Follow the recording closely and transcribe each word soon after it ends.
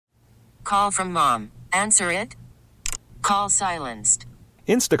call from mom. Answer it. Call silenced.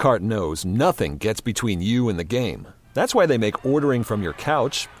 Instacart knows nothing gets between you and the game. That's why they make ordering from your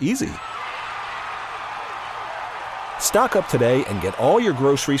couch easy. Stock up today and get all your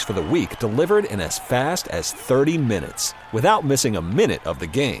groceries for the week delivered in as fast as 30 minutes without missing a minute of the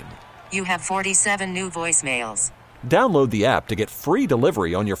game. You have 47 new voicemails. Download the app to get free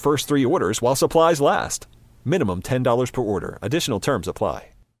delivery on your first 3 orders while supplies last. Minimum $10 per order. Additional terms apply.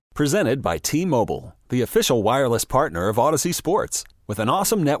 Presented by T-Mobile, the official wireless partner of Odyssey Sports. With an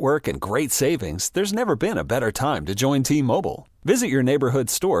awesome network and great savings, there's never been a better time to join T-Mobile. Visit your neighborhood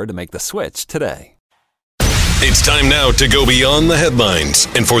store to make the switch today. It's time now to go beyond the headlines.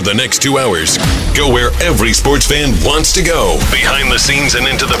 And for the next 2 hours, go where every sports fan wants to go. Behind the scenes and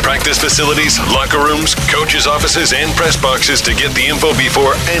into the practice facilities, locker rooms, coaches' offices, and press boxes to get the info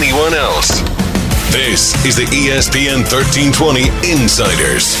before anyone else. This is the ESPN 1320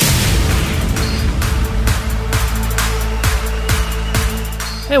 Insiders.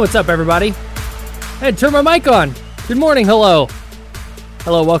 Hey, what's up, everybody? Hey, turn my mic on. Good morning, hello.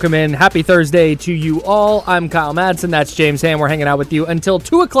 Hello, welcome in. Happy Thursday to you all. I'm Kyle Madsen. That's James Ham. We're hanging out with you until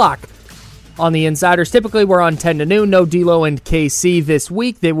 2 o'clock on the Insiders. Typically, we're on 10 to noon. No D'Lo and KC this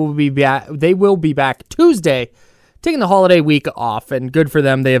week. They will be back Tuesday, taking the holiday week off, and good for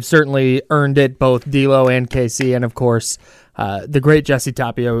them. They have certainly earned it, both D'Lo and KC, and of course, the great Jesse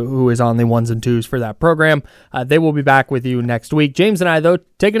Tapia, who is on the ones and twos for that program. They will be back with you next week. James and I, though,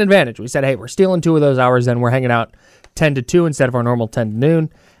 taking advantage. We said, hey, we're stealing 2 of those hours, and we're hanging out 10 to 2 instead of our normal 10 to noon.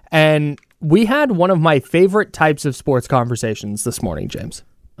 And we had one of my favorite types of sports conversations this morning, James.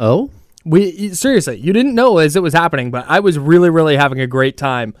 Oh? Seriously, you didn't know as it was happening, but I was really, really having a great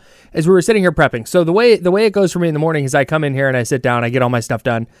time as we were sitting here prepping. So the way it goes for me in the morning is I come in here and I sit down, I get all my stuff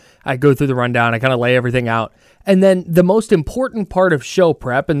done, I go through the rundown, I kind of lay everything out. And then the most important part of show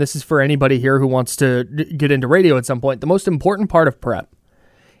prep, and this is for anybody here who wants to get into radio at some point, the most important part of prep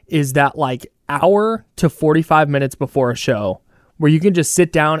is that like hour to 45 minutes before a show where you can just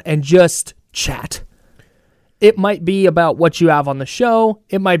sit down and just chat. It might be about what you have on the show.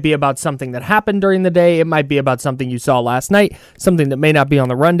 It might be about something that happened during the day. It might be about something you saw last night, something that may not be on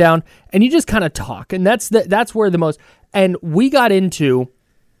the rundown, and you just kind of talk. And that's where the most, and we got into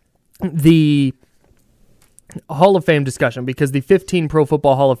the Hall of Fame discussion because the 15 Pro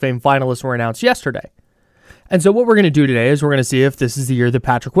Football Hall of Fame finalists were announced yesterday. And so what we're going to do today is we're going to see if this is the year that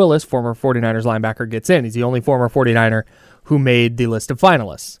Patrick Willis, former 49ers linebacker, gets in. He's the only former 49er who made the list of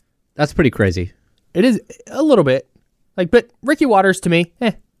finalists. That's pretty crazy. It is a little bit. But Ricky Watters, to me,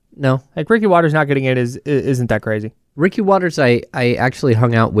 no. Ricky Watters not getting it isn't that crazy. Ricky Watters, I actually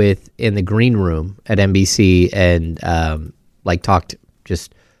hung out with in the green room at NBC and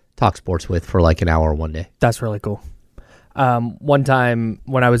talk sports with for like an hour one day. That's really cool. One time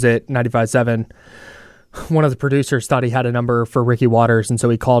when I was at 95.7, one of the producers thought he had a number for Ricky Watters, and so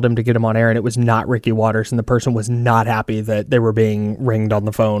he called him to get him on air, and it was not Ricky Watters, and the person was not happy that they were being ringed on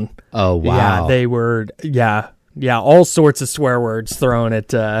the phone. Oh, wow. Yeah, they were, all sorts of swear words thrown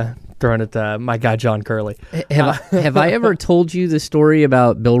at my guy John Curley. Have I ever told you the story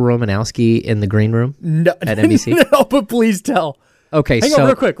about Bill Romanowski in the green room at NBC? No, but please tell. Okay, Hang on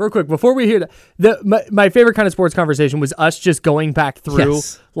real quick, before we hear that. My favorite kind of sports conversation was us just going back through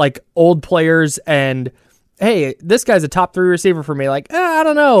like old players and, hey, this guy's a top 3 receiver for me. Like, I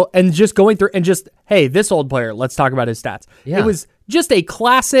don't know. And just going through and just, hey, this old player, let's talk about his stats. Yeah. It was just a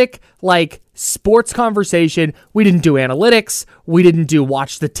classic like sports conversation. We didn't do analytics. We didn't do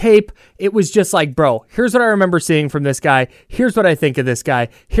watch the tape. It was just like, bro, here's what I remember seeing from this guy. Here's what I think of this guy.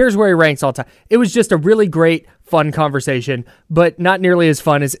 Here's where he ranks all the time. It was just a really great, fun conversation, but not nearly as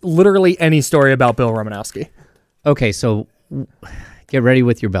fun as literally any story about Bill Romanowski. Okay, so get ready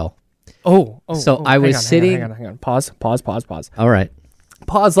with your bell. I was sitting. Hang on. Pause. All right.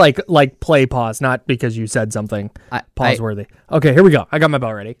 Pause like play pause, not because you said something pause-worthy. Okay, here we go. I got my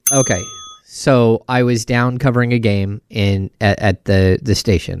bell ready. Okay. So I was down covering a game at the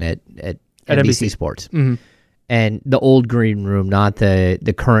station at NBC Sports. Mm-hmm. And the old green room, not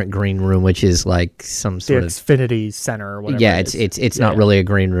the current green room, which is like some sort of Xfinity Center or whatever. Yeah, it's not really a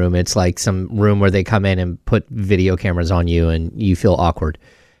green room. It's like some room where they come in and put video cameras on you and you feel awkward.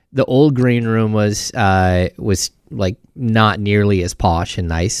 The old green room was like not nearly as posh and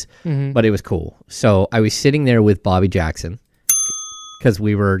nice, but it was cool. So I was sitting there with Bobby Jackson because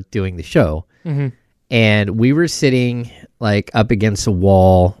we were doing the show, and we were sitting like up against a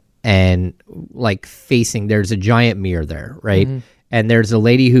wall and like facing. There's a giant mirror there, right? And there's a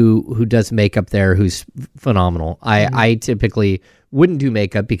lady who does makeup there who's phenomenal. I typically wouldn't do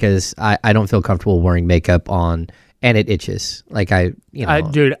makeup because I don't feel comfortable wearing makeup on and it itches. Like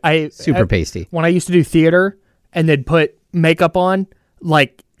Dude, super pasty. When I used to do theater and they'd put makeup on,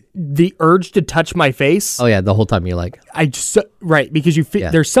 like the urge to touch my face. Oh yeah, the whole time you're like, right, because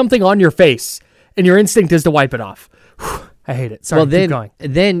there's something on your face and your instinct is to wipe it off. I hate it. Sorry, keep going.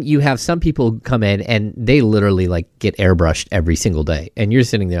 Then you have some people come in and they literally like get airbrushed every single day, and you're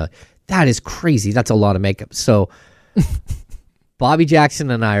sitting there like, that is crazy. That's a lot of makeup. So Bobby Jackson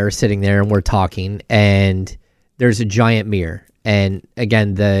and I are sitting there and we're talking, and there's a giant mirror. And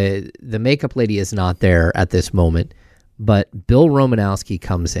again, the makeup lady is not there at this moment, but Bill Romanowski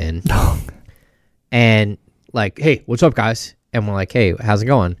comes in and like, hey, what's up, guys? And we're like, hey, how's it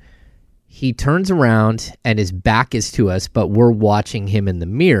going? He turns around and his back is to us, but we're watching him in the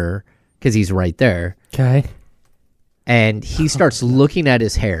mirror because he's right there. Okay. And he starts looking at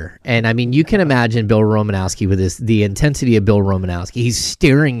his hair. And I mean, you can imagine Bill Romanowski with the intensity of Bill Romanowski. He's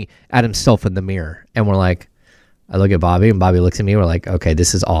staring at himself in the mirror. And we're like, I look at Bobby and Bobby looks at me. We're like, okay,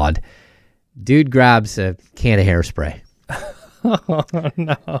 this is odd. Dude grabs a can of hairspray. Oh,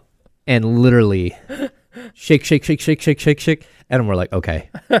 no. And literally shake. And we're like, okay.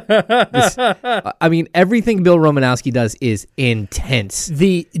 I mean, everything Bill Romanowski does is intense.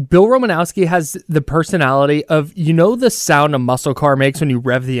 Bill Romanowski has the personality of, the sound a muscle car makes when you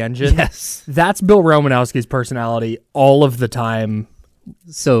rev the engine? Yes. That's Bill Romanowski's personality all of the time.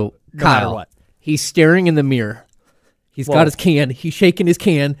 So, no matter Kyle, what. He's staring in the mirror. He's got his can. He's shaking his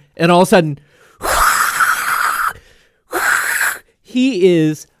can. And all of a sudden, he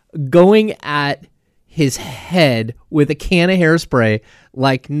is going at his head with a can of hairspray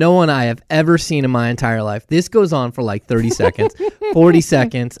like no one I have ever seen in my entire life. This goes on for like 30 seconds, 40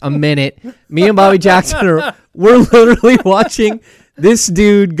 seconds, a minute. Me and Bobby Jackson we're literally watching this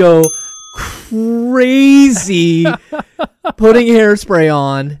dude go crazy putting hairspray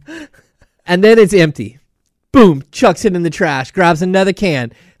on, and then it's empty. Boom, chucks it in the trash, grabs another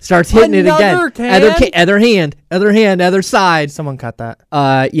can, starts hitting it again. Can? Other hand, other side. Someone cut that.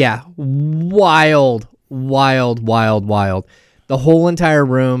 Yeah. Wild. The whole entire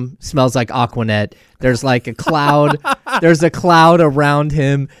room smells like Aquanet. There's like a cloud. There's a cloud around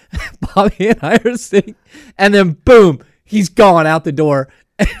him. Bobby and I are sitting, and then boom, he's gone out the door.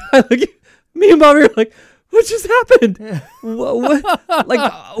 And me and Bobby are like, what just happened? What?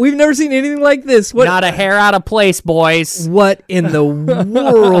 Like, we've never seen anything like this. What? Not a hair out of place, boys. What in the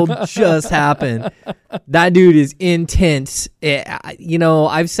world just happened? That dude is intense.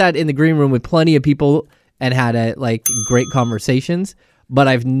 I've sat in the green room with plenty of people and had great conversations, but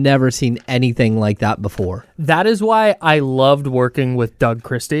I've never seen anything like that before. That is why I loved working with Doug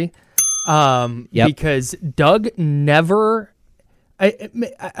Christie, because Doug never... I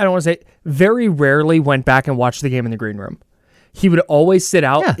don't want to say, very rarely went back and watched the game in the green room. He would always sit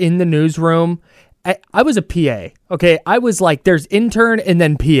out in the newsroom. I was a PA, okay? I was like, there's intern and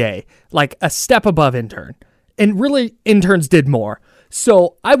then PA, like a step above intern. And really, interns did more.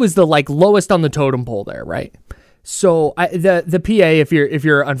 So I was the lowest on the totem pole there, right? So the PA, if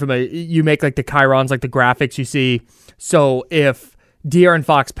you're unfamiliar, you make the chyrons, the graphics you see. So if De'Aaron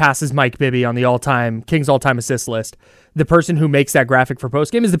Fox passes Mike Bibby on the Kings all-time assist list, the person who makes that graphic for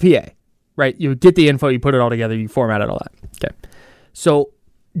postgame is the PA, right? You get the info, you put it all together, you format it, all that. Okay. So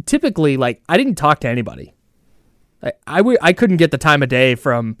typically, I didn't talk to anybody. I couldn't get the time of day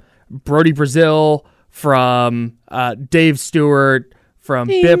from Brody Brazil, from Dave Stewart, from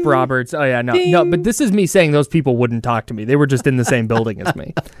Bip Roberts. Oh yeah, no, but this is me saying those people wouldn't talk to me. They were just in the same building as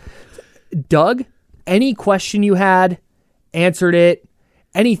me. Doug, any question you had, answered it.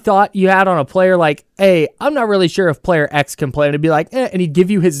 Any thought you had on a player, hey, I'm not really sure if player X can play, and it'd be and he'd give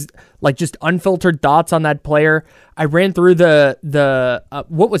you his just unfiltered thoughts on that player. I ran through the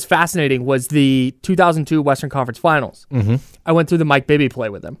what was fascinating was the 2002 Western Conference Finals. Mm-hmm. I went through the Mike Bibby play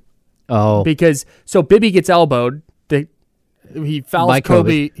with him. Oh, because Bibby gets elbowed. He fouls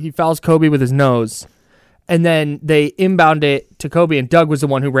Kobe. He fouls Kobe with his nose, and then they inbound it to Kobe, and Doug was the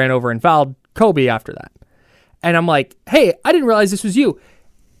one who ran over and fouled Kobe after that. And I'm like, hey, I didn't realize this was you.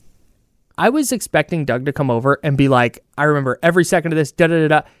 I was expecting Doug to come over and be like, I remember every second of this,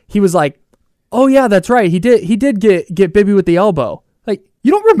 da-da-da-da. He was like, oh yeah, that's right. He did get Bibby with the elbow.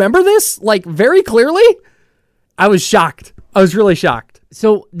 You don't remember this? Very clearly? I was shocked. I was really shocked.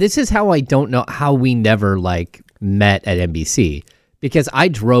 So this is how I don't know how we never met at NBC, because I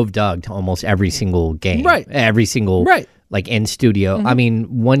drove Doug to almost every single game. Right. Every single, right. In studio. Mm-hmm. I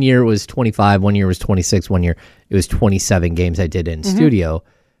mean, 1 year it was 25, 1 year it was 26, 1 year it was 27 games I did in studio.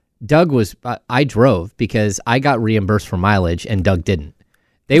 Doug was, I drove because I got reimbursed for mileage and Doug didn't.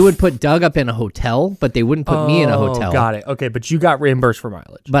 They would put Doug up in a hotel, but they wouldn't put me in a hotel. Got it. Okay, but you got reimbursed for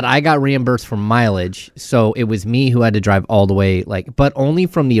mileage. But I got reimbursed for mileage, so it was me who had to drive all the way, but only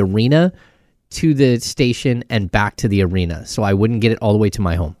from the arena to the station and back to the arena, so I wouldn't get it all the way to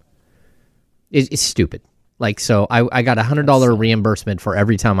my home. It's stupid. So I got $100 reimbursement for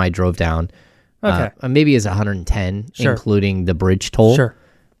every time I drove down. Okay. Maybe it's 110, Sure. including the bridge toll. Sure.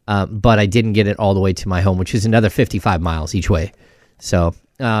 But I didn't get it all the way to my home, which is another 55 miles each way. So,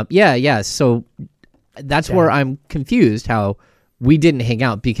 yeah. So that's where I'm confused how we didn't hang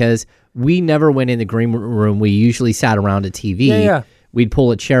out, because we never went in the green room. We usually sat around a TV. Yeah. We'd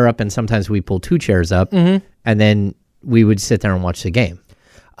pull a chair up, and sometimes we'd pull 2 chairs up, and then we would sit there and watch the game.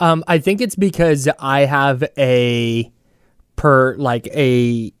 I think it's because I have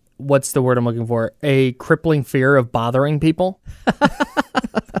what's the word I'm looking for? A crippling fear of bothering people.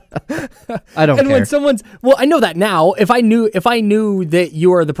 I don't care. When someone's, I know that now. If I knew that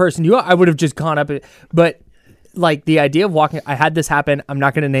you are the person you are, I would have just gone up. But the idea of walking, I had this happen. I'm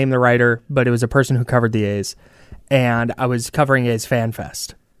not going to name the writer, but it was a person who covered the A's, and I was covering A's Fan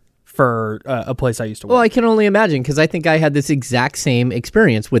Fest for a place I used to work. Well, I can only imagine, because I think I had this exact same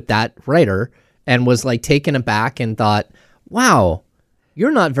experience with that writer, and was taken aback and thought, "Wow,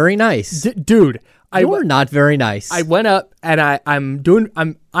 you're not very nice, dude." You're not very nice. I went up and I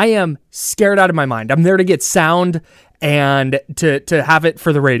am scared out of my mind. I'm there to get sound and to have it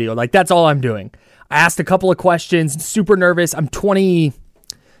for the radio. That's all I'm doing. I asked a couple of questions, super nervous. I'm 20.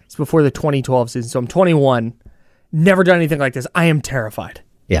 It's before the 2012 season, so I'm 21. Never done anything like this. I am terrified.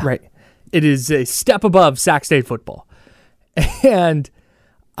 Yeah. Right. It is a step above Sac State football. And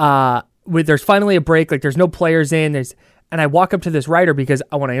there's finally a break, there's no players in, and I walk up to this writer because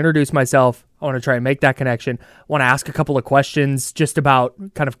I want to introduce myself. I want to try and make that connection. I want to ask a couple of questions just about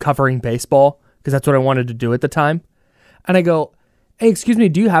kind of covering baseball, because that's what I wanted to do at the time. And I go, "Hey, excuse me,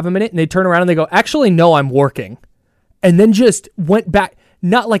 do you have a minute?" And they turn around and they go, "Actually, no, I'm working." And then just went back,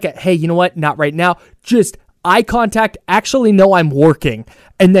 not like a, "Hey, you know what? Not right now." Just eye contact. "Actually, no, I'm working."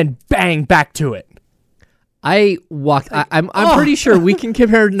 And then bang, back to it. I walked, I'm pretty sure we can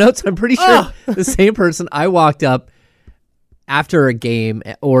compare notes. I'm pretty sure the same person. I walked up after a game,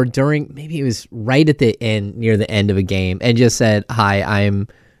 or maybe it was right at the end, near the end of a game, and just said, "Hi, I'm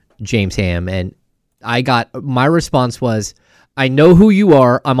James Ham." And my response was, "I know who you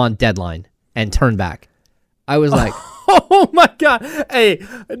are. I'm on deadline," and turned back. I was like, "Oh my God. Hey,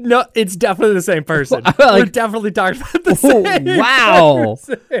 no, it's definitely the same person." We're definitely talking about the same wow.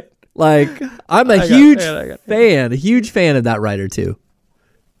 person. I'm a huge fan of that writer too.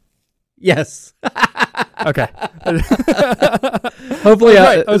 Yes. Okay. Hopefully,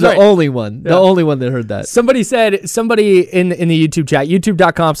 I was right. The only one that heard that. Somebody in the YouTube chat,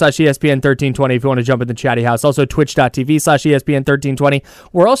 youtube.com/ESPN1320 if you want to jump in the chatty house. Also, twitch.tv/ESPN1320.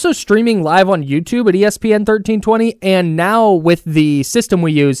 We're also streaming live on YouTube at ESPN1320. And now with the system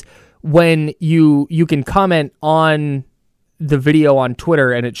we use, when you can comment on the video on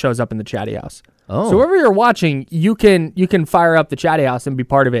Twitter and it shows up in the chatty house. Oh. So wherever you're watching, you can fire up the chatty house and be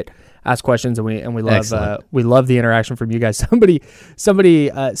part of it. Ask questions, and we love the interaction from you guys.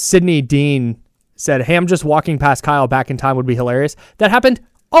 Somebody, Sydney Dean said, "Hey, I'm just walking past Kyle. Back in time would be hilarious." That happened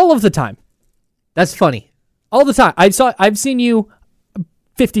all of the time. That's funny. All the time. I've seen you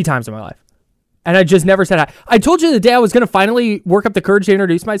 50 times in my life, and I just never said hi. I told you the day I was going to finally work up the courage to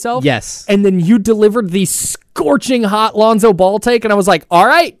introduce myself. Yes. And then you delivered the scorching hot Lonzo Ball take, and I was like, "All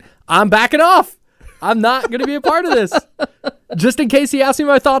right, I'm backing off. I'm not going to be a part of this." Just in case he asked me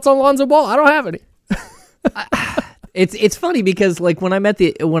my thoughts on Lonzo Ball, I don't have any. It's funny because when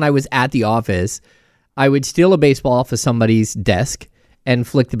I was at the office, I would steal a baseball off of somebody's desk and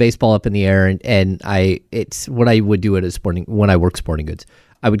flick the baseball up in the air, and it's what I would do when I work sporting goods.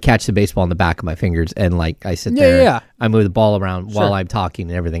 I would catch the baseball in the back of my fingers, and I sit there. Yeah. I move the ball around while I'm talking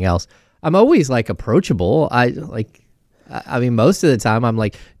and everything else. I'm always approachable. I mean, most of the time I'm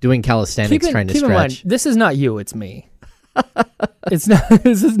doing calisthenics, trying to keep stretch. In mind, this is not you, it's me. It's not.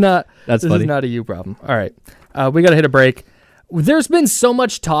 This is not. That's this funny. is not a you problem. All right, we got to hit a break. There's been so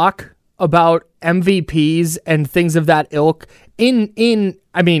much talk about MVPs and things of that ilk. In the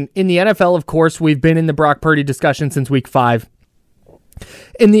NFL, of course, we've been in the Brock Purdy discussion since week 5.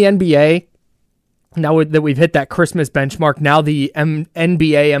 In the NBA, now that we've hit that Christmas benchmark, now the NBA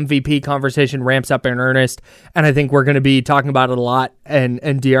MVP conversation ramps up in earnest, and I think we're going to be talking about it a lot, and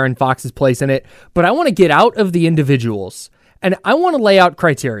De'Aaron Fox's place in it. But I want to get out of the individuals, and I want to lay out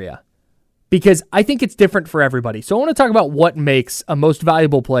criteria, because I think it's different for everybody. So I want to talk about what makes a most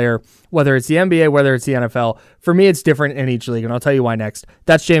valuable player, whether it's the NBA, whether it's the NFL. For me, it's different in each league, and I'll tell you why next.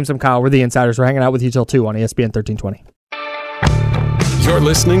 That's James. I'm Kyle. We're the Insiders. We're hanging out with you till 2 on ESPN 1320. You're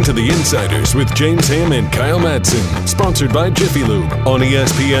listening to The Insiders with James Ham and Kyle Madsen, sponsored by Jiffy Lube on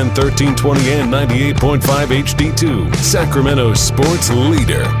ESPN 1320 and 98.5 HD2, Sacramento's sports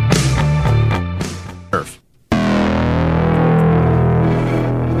leader.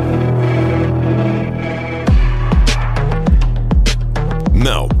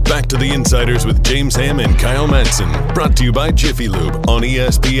 Now, back to The Insiders with James Ham and Kyle Madsen, brought to you by Jiffy Lube on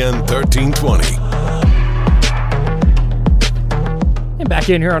ESPN 1320. And back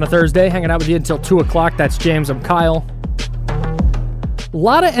in here on a Thursday, hanging out with you until 2 o'clock. That's James. I'm Kyle. A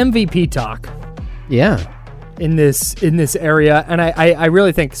lot of MVP talk. Yeah. In this area, and I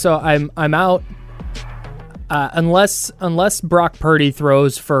really think so. I'm out unless Brock Purdy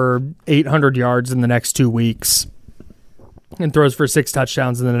throws for 800 yards in the next 2 weeks and throws for 6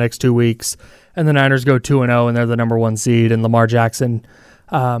 touchdowns in the next 2 weeks, and the Niners go 2-0 and they're the number 1 seed, and Lamar Jackson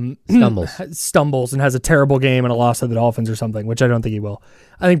stumbles and has a terrible game and a loss to the Dolphins or something, which I don't think he will.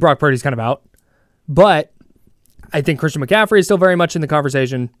 I think Brock Purdy's kind of out, but I think Christian McCaffrey is still very much in the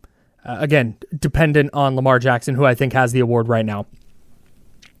conversation. Again, dependent on Lamar Jackson, who I think has the award right now.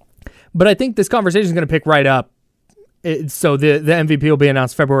 But I think this conversation is going to pick right up. So the MVP will be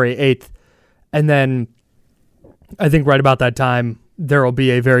announced February 8th, and then I think right about that time, there will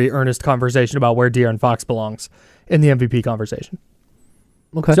be a very earnest conversation about where De'Aaron Fox belongs in the MVP conversation.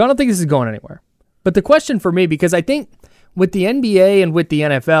 Okay. So I don't think this is going anywhere. But the question for me, because I think with the NBA and with the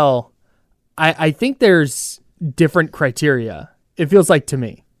NFL, I think there's different criteria, it feels like to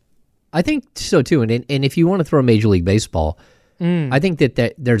me. I think so too. And if you want to throw Major League Baseball, I think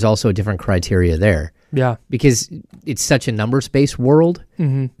that there's also a different criteria there. Yeah. Because it's such a numbers-based world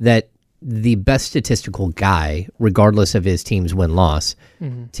that the best statistical guy, regardless of his team's win-loss,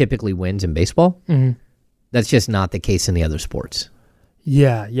 typically wins in baseball. That's just not the case in the other sports.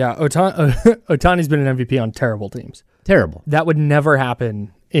 Yeah. Ohtani's been an MVP on terrible teams. Terrible. That would never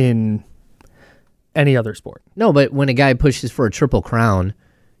happen in any other sport. No, but when a guy pushes for a triple crown,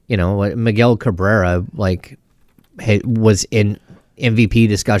 Miguel Cabrera was in MVP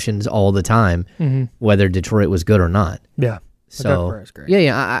discussions all the time, whether Detroit was good or not. Yeah. So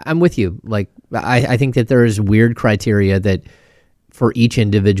I'm with you. I think that there is weird criteria that for each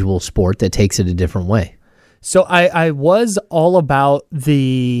individual sport that takes it a different way. So I was all about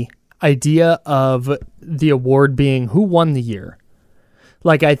the idea of the award being who won the year.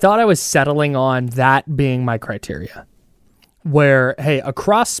 I thought I was settling on that being my criteria. Where, hey,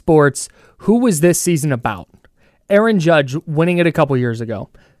 across sports, who was this season about? Aaron Judge winning it a couple years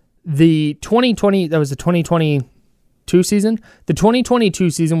ago. The 2020, that was the 2022 season. The 2022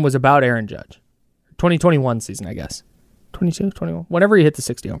 season was about Aaron Judge. 2021 season, I guess. 22, 21, whenever he hit the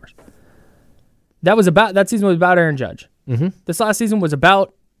 60 homers. That season was about Aaron Judge. This last season was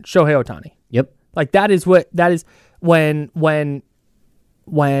about Shohei Ohtani. Yep. That is when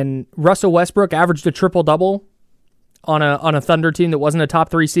Russell Westbrook averaged a triple-double on a Thunder team that wasn't a top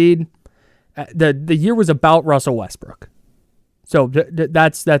 3 seed. The year was about Russell Westbrook. So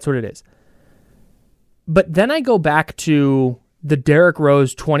that's what it is. But then I go back to the Derrick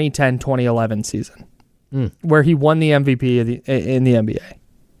Rose 2010-2011 season, where he won the MVP in the NBA.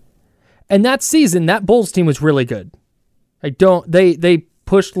 And that season, that Bulls team was really good. They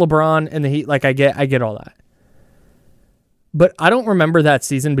pushed LeBron and the Heat. I get all that. But I don't remember that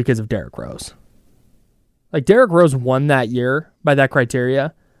season because of Derrick Rose. Derrick Rose won that year by that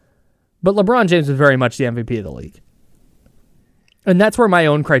criteria, but LeBron James was very much the MVP of the league. And that's where my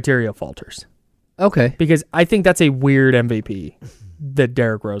own criteria falters. Okay. Because I think that's a weird MVP that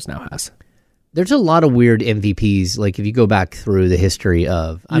Derrick Rose now has. There's a lot of weird MVPs, if you go back through the history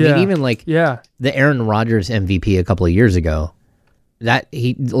of, the Aaron Rodgers MVP a couple of years ago, that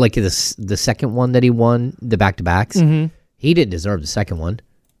he, the second one that he won, the back-to-backs, he didn't deserve the second one.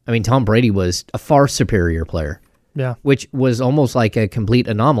 I mean, Tom Brady was a far superior player. Yeah. Which was almost like a complete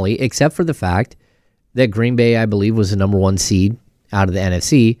anomaly, except for the fact that Green Bay, I believe, was the number 1 seed out of the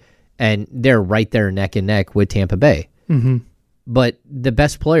NFC, and they're right there neck and neck with Tampa Bay. But the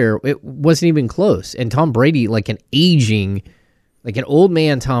best player, it wasn't even close. And Tom Brady, an old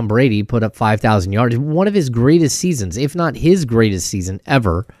man Tom Brady, put up 5,000 yards. One of his greatest seasons, if not his greatest season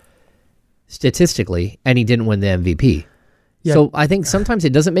ever, statistically, and he didn't win the MVP. Yeah. So I think sometimes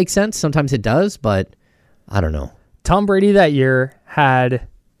it doesn't make sense. Sometimes it does, but I don't know. Tom Brady that year had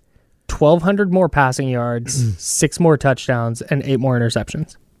 1,200 more passing yards, 6 more touchdowns, and 8 more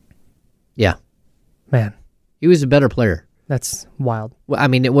interceptions. Yeah. Man. He was a better player. That's wild. Well, I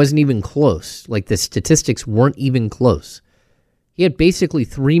mean, it wasn't even close. The statistics weren't even close. He had basically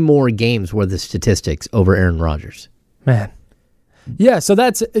 3 more games worth of statistics over Aaron Rodgers. Man. Yeah, so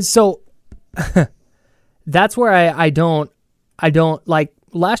that's where I don't I don't like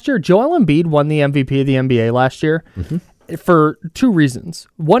last year. Joel Embiid won the MVP of the NBA last year for two reasons.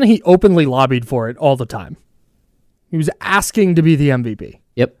 One, he openly lobbied for it all the time. He was asking to be the MVP.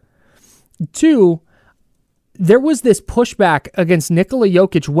 Yep. Two, there was this pushback against Nikola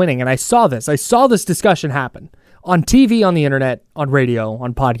Jokic winning, and I saw this. I saw this discussion happen on TV, on the internet, on radio,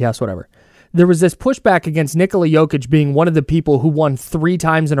 on podcasts, whatever. There was this pushback against Nikola Jokic being one of the people who won 3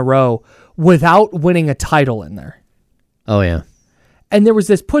 times in a row without winning a title in there. Oh, yeah. And there was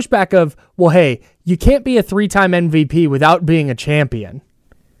this pushback of, well, hey, you can't be a 3-time MVP without being a champion.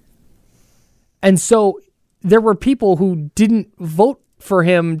 And so there were people who didn't vote for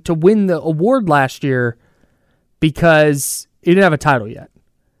him to win the award last year because he didn't have a title yet.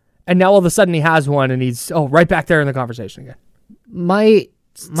 And now all of a sudden he has one and he's right back there in the conversation again. My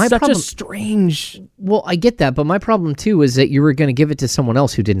Such problem, a strange... Well, I get that, but my problem too is that you were going to give it to someone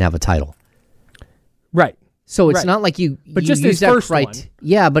else who didn't have a title. Right. So it's Right. not like you But you just use his that first one.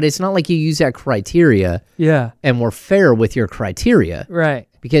 Yeah, but it's not like you use that criteria Yeah. and were fair with your criteria Right.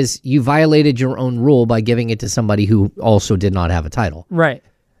 because you violated your own rule by giving it to somebody who also did not have a title. Right.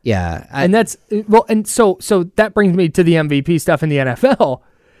 Yeah. And that's and so that brings me to the MVP stuff in the NFL,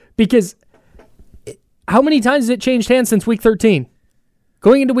 because how many times has it changed hands since week 13?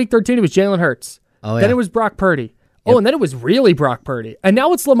 Going into week 13, it was Jalen Hurts. Oh, yeah. Then it was Brock Purdy. Yep. Oh, and then it was really Brock Purdy. And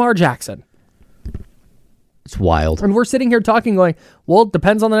now it's Lamar Jackson. It's wild. And we're sitting here talking, going, well, it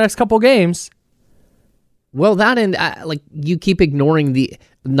depends on the next couple games. Well, that and like you keep ignoring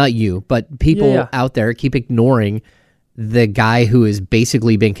not you, but people out there keep ignoring the guy who has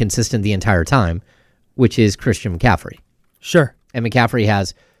basically been consistent the entire time, which is Christian McCaffrey. Sure. And McCaffrey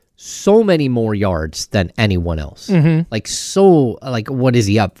has so many more yards than anyone else. Like what is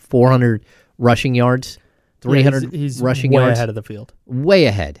he up? 400 rushing yards, 300 he's rushing way yards, ahead of the field. way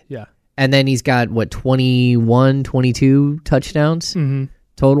ahead. Yeah. And then he's got 21, 22 touchdowns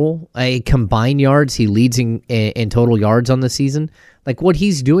total. Combined yards, he leads in total yards on the season. Like what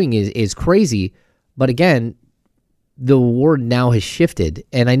he's doing is crazy. But again, the award now has shifted,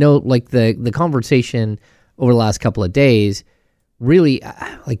 and I know like the conversation over the last couple of days really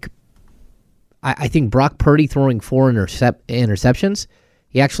I think Brock Purdy throwing 4 interceptions,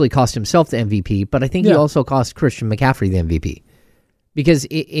 he actually cost himself the MVP, but I think he also cost Christian McCaffrey the MVP. Because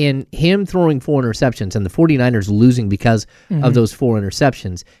in him throwing 4 interceptions and the 49ers losing because of those 4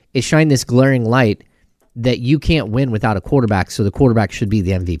 interceptions, it shined this glaring light that you can't win without a quarterback, so the quarterback should be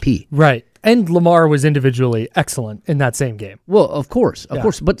the MVP. Right. And Lamar was individually excellent in that same game. Well, of course.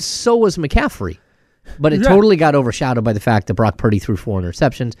 But so was McCaffrey. But it totally got overshadowed by the fact that Brock Purdy threw 4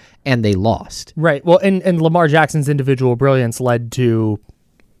 interceptions and they lost. Right. Well, and Lamar Jackson's individual brilliance led to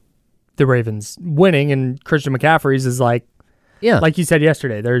the Ravens winning, and Christian McCaffrey's is like you said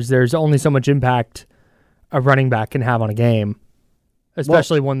yesterday, there's only so much impact a running back can have on a game,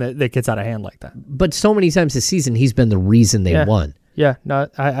 especially one that gets out of hand like that. But so many times this season, he's been the reason they won. Yeah, no,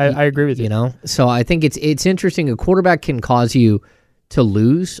 I agree with you. You know, so I think it's interesting. A quarterback can cause you to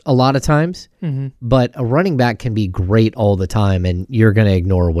lose a lot of times, but a running back can be great all the time, and you're going to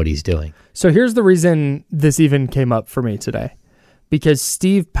ignore what he's doing. So here's the reason this even came up for me today, because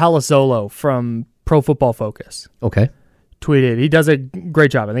Steve Palazzolo from Pro Football Focus tweeted, he does a great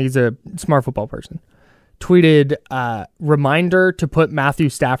job. I think he's a smart football person. Tweeted, reminder to put Matthew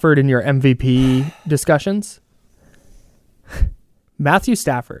Stafford in your MVP discussions. Matthew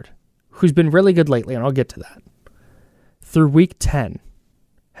Stafford, who's been really good lately, and I'll get to that, through week 10,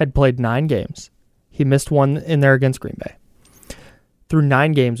 had played 9 games. He missed one in there against Green Bay. Through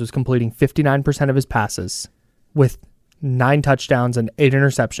 9 games, was completing 59% of his passes with 9 touchdowns and 8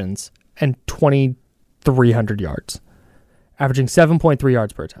 interceptions and 2,300 yards, averaging 7.3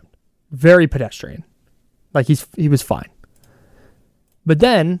 yards per attempt. Very pedestrian. Like he was fine. But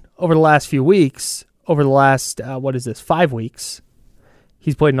then, over the last few weeks, over the last, 5 weeks,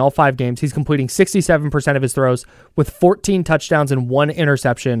 he's played in all 5 games. He's completing 67% of his throws with 14 touchdowns and 1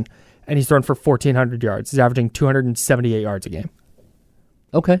 interception, and he's thrown for 1,400 yards. He's averaging 278 yards a game.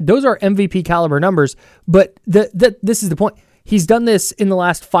 Okay. Those are MVP caliber numbers, but this is the point. He's done this in the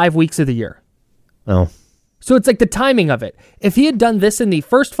last 5 weeks of the year. Oh. So it's like the timing of it. If he had done this in the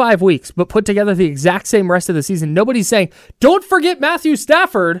first 5 weeks, but put together the exact same rest of the season, nobody's saying, don't forget Matthew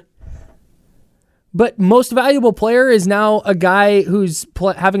Stafford. But most valuable player is now a guy who's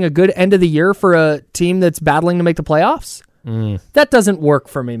having a good end of the year for a team that's battling to make the playoffs. That doesn't work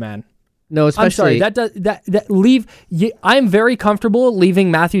for me, man. No, especially I'm sorry. I'm very comfortable leaving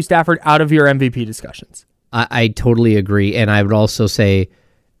Matthew Stafford out of your MVP discussions. I totally agree, and I would also say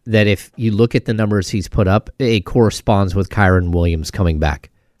that if you look at the numbers he's put up, it corresponds with Kyron Williams coming back.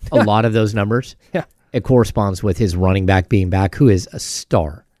 A lot of those numbers. Yeah. it corresponds with his running back being back, who is a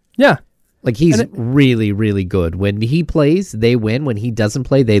star. Yeah. Like, he's really, really good. When he plays, they win. When he doesn't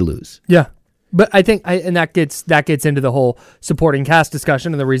play, they lose. Yeah. But I think, and that gets into the whole supporting cast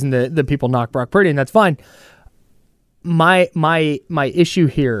discussion and the reason that people knock Brock Purdy, and that's fine. My issue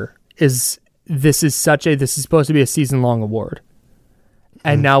here is this is supposed to be a season-long award.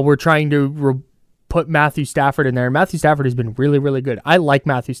 And now we're trying to put Matthew Stafford in there. And Matthew Stafford has been really, really good. I like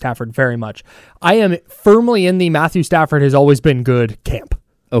Matthew Stafford very much. I am firmly in the Matthew Stafford has always been good camp.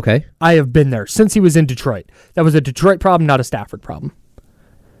 Okay. I have been there since he was in Detroit. That was a Detroit problem, not a Stafford problem.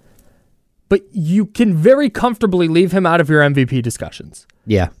 But you can very comfortably leave him out of your MVP discussions.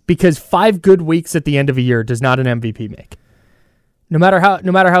 Yeah. Because 5 good weeks at the end of a year does not an MVP make. No matter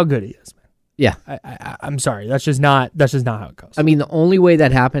how good he is. Yeah. I'm sorry. That's just not how it goes. I mean, the only way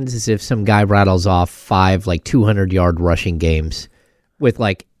that happens is if some guy rattles off 5 200-yard rushing games with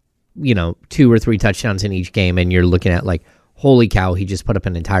 2 or 3 touchdowns in each game, and you're looking at holy cow, he just put up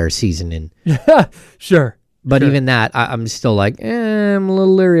an entire season in. Sure. But sure. even that, I'm still I'm a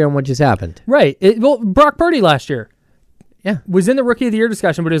little leery on what just happened. Right. Brock Purdy last year, yeah, was in the Rookie of the Year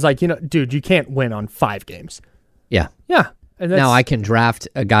discussion, but it was dude, you can't win on 5 games. Yeah. Yeah. And now I can draft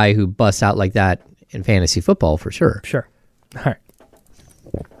a guy who busts out like that in fantasy football for sure. Sure. All right.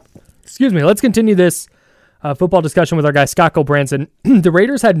 Excuse me. Let's continue this football discussion with our guy, Scott Gulbransen. The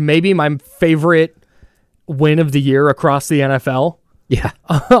Raiders had maybe my favorite win of the year across the NFL. Yeah.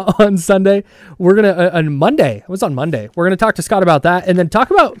 On Sunday. We're going to, on Monday, it was on Monday, we're going to talk to Scott about that and then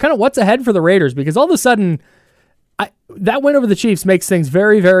talk about kind of what's ahead for the Raiders, because all of a sudden, that win over the Chiefs makes things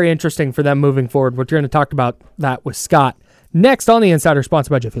very, very interesting for them moving forward. We're going to talk about that with Scott next on The Insider,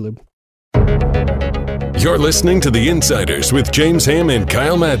 sponsored by Jiffy Lube. You're listening to The Insiders with James Ham and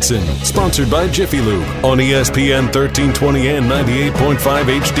Kyle Madsen, sponsored by Jiffy Lube on ESPN 1320 and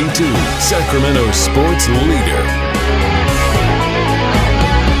 98.5 HD2, Sacramento sports leader.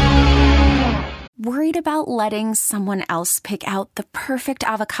 Worried about letting someone else pick out the perfect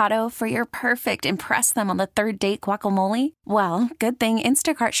avocado for your perfect impress them on the third date guacamole? Well, good thing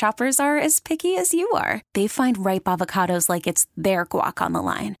Instacart shoppers are as picky as you are. They find ripe avocados like it's their guac on the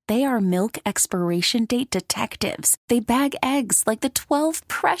line. They are milk expiration date detectives. They bag eggs like the 12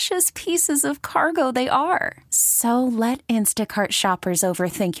 precious pieces of cargo they are. So let Instacart shoppers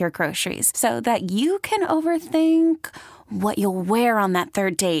overthink your groceries so that you can overthink what you'll wear on that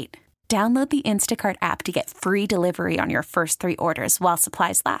third date. Download the Instacart app to get free delivery on your first 3 orders while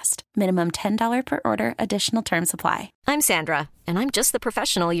supplies last. Minimum $10 per order. Additional terms apply. I'm Sandra, and I'm just the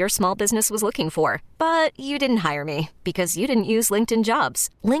professional your small business was looking for. But you didn't hire me because you didn't use LinkedIn Jobs.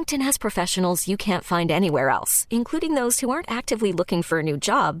 LinkedIn has professionals you can't find anywhere else, including those who aren't actively looking for a new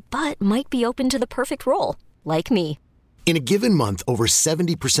job, but might be open to the perfect role, like me. In a given month, over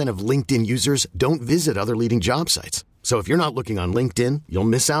 70% of LinkedIn users don't visit other leading job sites. So if you're not looking on LinkedIn, you'll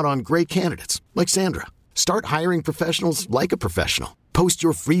miss out on great candidates like Sandra. Start hiring professionals like a professional. Post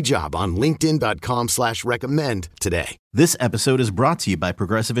your free job on linkedin.com/recommend today. This episode is brought to you by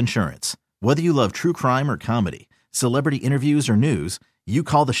Progressive Insurance. Whether you love true crime or comedy, celebrity interviews or news, you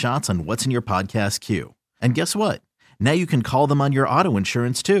call the shots on what's in your podcast queue. And guess what? Now you can call them on your auto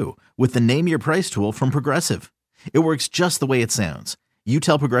insurance too with the Name Your Price tool from Progressive. It works just the way it sounds. You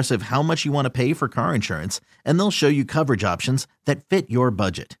tell Progressive how much you want to pay for car insurance, and they'll show you coverage options that fit your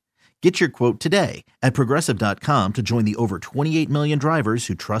budget. Get your quote today at Progressive.com to join the over 28 million drivers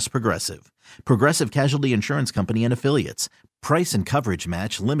who trust Progressive. Progressive Casualty Insurance Company and Affiliates. Price and coverage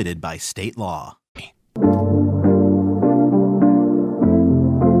match limited by state law.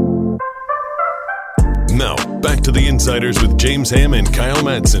 Now, back to The Insiders with James Ham and Kyle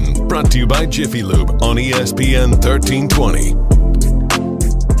Madsen, brought to you by Jiffy Lube on ESPN 1320.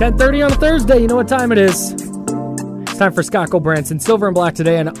 10:30 on a Thursday. You know what time it is. It's time for Scott Gulbransen, Silver and Black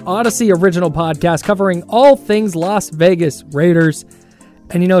Today, an Odyssey original podcast covering all things Las Vegas Raiders.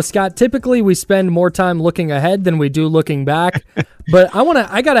 And Scott, typically we spend more time looking ahead than we do looking back. But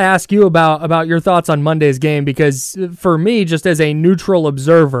I got to ask you about your thoughts on Monday's game, because for me, just as a neutral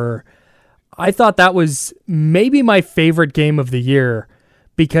observer, I thought that was maybe my favorite game of the year,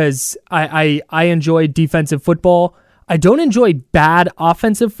 because I enjoy defensive football. I don't enjoy bad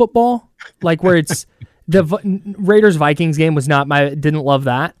offensive football, like where it's the Raiders-Vikings game was not didn't love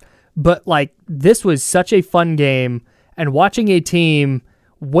that. But this was such a fun game, and watching a team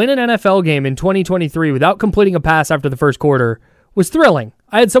win an NFL game in 2023 without completing a pass after the first quarter was thrilling.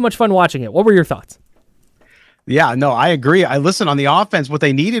 I had so much fun watching it. What were your thoughts? Yeah, no, I agree. I listen on the offense. What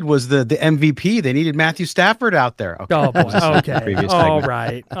they needed was the MVP. They needed Matthew Stafford out there. Okay. Oh boy. Okay. All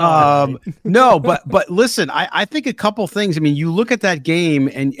right. No, but listen, I think a couple things. I mean, you look at that game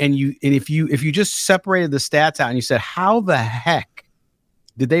and if you just separated the stats out and you said, how the heck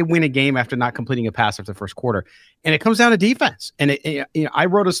did they win a game after not completing a pass after the first quarter? And it comes down to defense. And I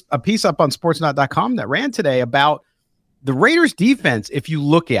wrote a piece up on sportsnot.com that ran today about the Raiders defense, if you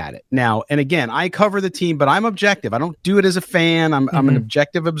look at it now, and again, I cover the team, but I'm objective. I don't do it as a fan. I'm an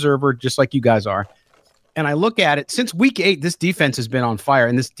objective observer, just like you guys are. And I look at it since week 8, this defense has been on fire,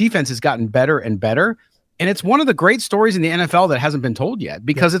 and this defense has gotten better and better. And it's one of the great stories in the NFL that hasn't been told yet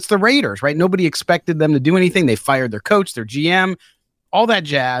because it's the Raiders, right? Nobody expected them to do anything. They fired their coach, their GM, all that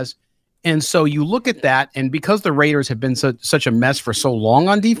jazz. And so you look at that, and because the Raiders have been such a mess for so long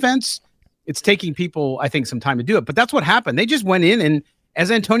on defense, it's taking people, I think, some time to do it. But that's what happened. They just went in, and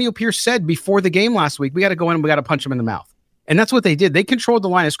as Antonio Pierce said before the game last week, we got to go in and we got to punch them in the mouth. And that's what they did. They controlled the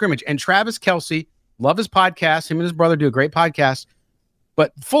line of scrimmage. And Travis Kelce, love his podcast. Him and his brother do a great podcast.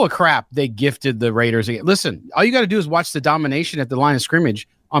 But full of crap, they gifted the Raiders. Listen, all you got to do is watch the domination at the line of scrimmage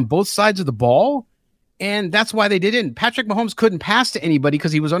on both sides of the ball. And that's why they didn't. Patrick Mahomes couldn't pass to anybody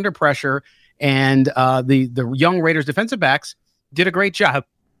because he was under pressure. And the young Raiders defensive backs did a great job.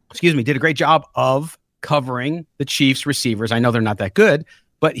 Did a great job of covering the Chiefs receivers. I know they're not that good,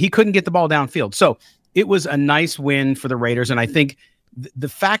 but he couldn't get the ball downfield. So it was a nice win for the Raiders. And I think the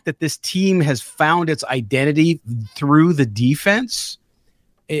fact that this team has found its identity through the defense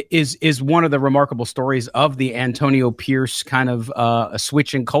is one of the remarkable stories of the Antonio Pierce kind of a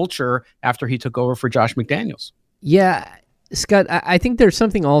switch in culture after he took over for Josh McDaniels. Yeah, Scott, I think there's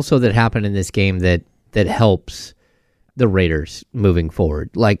something also that happened in this game that helps the Raiders moving forward.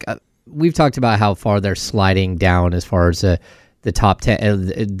 Like we've talked about how far they're sliding down as far as the top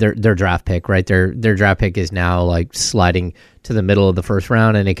 10, their draft pick, right? Their draft pick is now like sliding to the middle of the first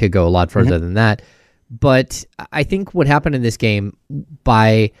round, and it could go a lot further than that. But I think what happened in this game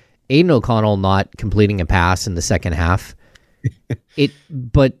by Aiden O'Connell not completing a pass in the second half, it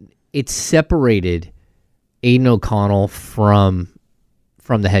separated Aiden O'Connell from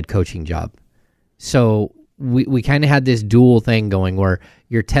the head coaching job. So we kind of had this dual thing going where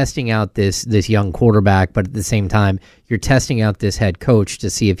you're testing out this young quarterback, but at the same time, you're testing out this head coach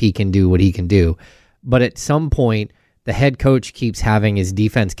to see if he can do what he can do. But at some point, the head coach keeps having his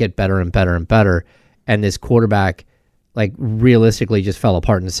defense get better and better and better, and this quarterback, like, realistically just fell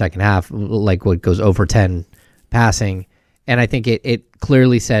apart in the second half, like what goes over 10 passing. And I think it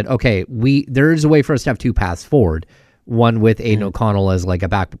clearly said, okay, there is a way for us to have two paths forward, one with Aiden O'Connell as like a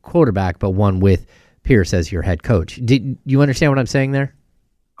backup quarterback, but one with Pierce as your head coach. Did you understand what I'm saying there?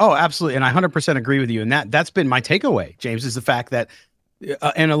 Oh, absolutely. And I 100% agree with you. And that's been my takeaway, James, is the fact that,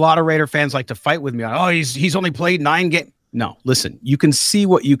 and a lot of Raider fans like to fight with me on, he's only played 9 games. No, listen, you can see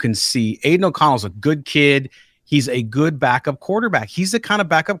what you can see. Aiden O'Connell's a good kid. He's a good backup quarterback. He's the kind of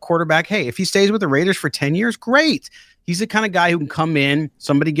backup quarterback. Hey, if he stays with the Raiders for 10 years, great. He's the kind of guy who can come in,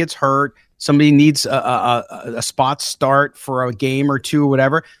 somebody gets hurt, somebody needs a spot start for a game or two or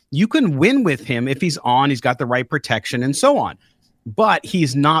whatever. You can win with him if he's on, he's got the right protection and so on. But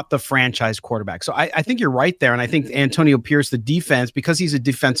he's not the franchise quarterback. So I think you're right there. And I think Antonio Pierce, the defense, because he's a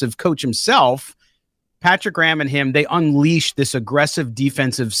defensive coach himself, Patrick Graham and him, they unleashed this aggressive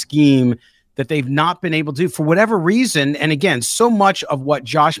defensive scheme that they've not been able to do for whatever reason. And again, so much of what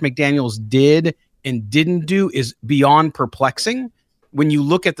Josh McDaniels did and didn't do is beyond perplexing when you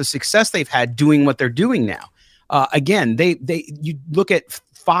look at the success they've had doing what they're doing now. Again, you look at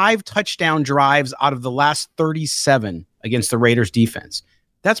 5 touchdown drives out of the last 37 against the Raiders defense.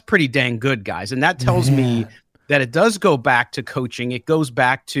 That's pretty dang good, guys. And that tells me that it does go back to coaching. It goes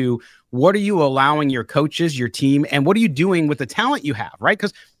back to what are you allowing your coaches, your team, and what are you doing with the talent you have, right?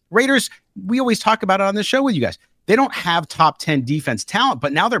 Because Raiders, we always talk about it on the show with you guys. They don't have top 10 defense talent,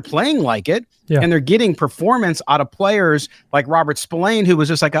 but now they're playing like it, and they're getting performance out of players like Robert Spillane, who was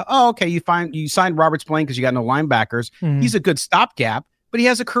just like, you signed Robert Spillane because you got no linebackers. He's a good stopgap, but he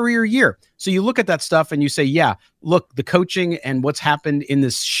has a career year. So you look at that stuff and you say, yeah, look, the coaching and what's happened in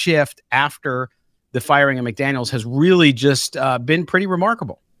this shift after the firing of McDaniels has really just been pretty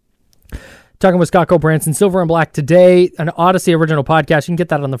remarkable. Talking with Scott Gulbransen, Silver and Black today, an Odyssey original podcast. You can get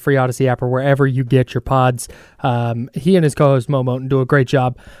that on the free Odyssey app or wherever you get your pods. He and his co-host Mo Moten do a great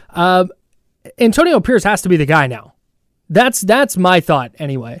job. Antonio Pierce has to be the guy now. That's my thought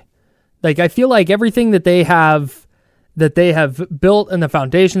anyway. Like, I feel like everything that they have built and the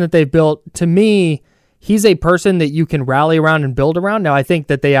foundation that they've built, to me, he's a person that you can rally around and build around. Now, I think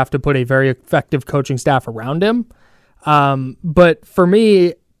that they have to put a very effective coaching staff around him. But for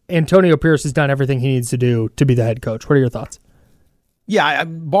me, Antonio Pierce has done everything he needs to do to be the head coach. What are your thoughts? Yeah,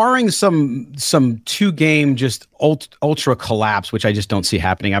 barring some 2-game just ultra collapse, which I just don't see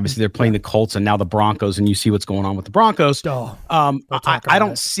happening. Obviously, they're playing the Colts and now the Broncos, and you see what's going on with the Broncos. I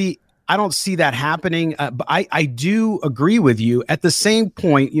don't see that happening. But I do agree with you. At the same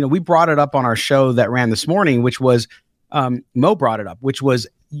point, we brought it up on our show that ran this morning, which was Mo brought it up, which was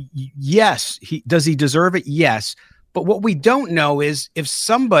yes, does he deserve it? Yes, but what we don't know is if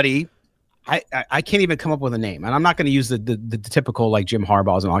somebody. I can't even come up with a name, and I'm not going to use the typical like Jim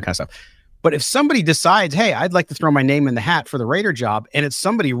Harbaugh's and all that kind of stuff. But if somebody decides, hey, I'd like to throw my name in the hat for the Raider job, and it's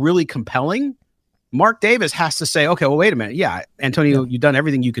somebody really compelling, Mark Davis has to say, okay, well, wait a minute. Yeah, Antonio, you've done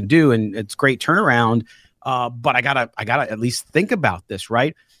everything you can do, and it's great turnaround. But I gotta at least think about this,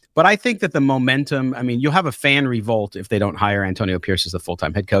 right? But I think that the momentum, you'll have a fan revolt if they don't hire Antonio Pierce as the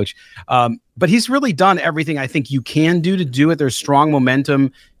full-time head coach. But he's really done everything I think you can do to do it. There's strong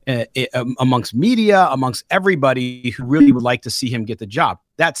momentum amongst media, amongst everybody who really would like to see him get the job.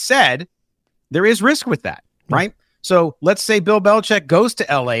 That said, there is risk with that, right? So let's say Bill Belichick goes to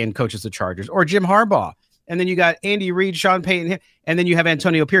LA and coaches the Chargers, or Jim Harbaugh. And then you got Andy Reid, Sean Payton, and then you have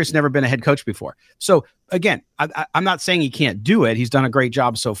Antonio Pierce, never been a head coach before. So again, I'm not saying he can't do it. He's done a great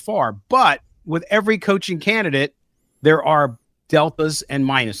job so far. But with every coaching candidate, there are deltas and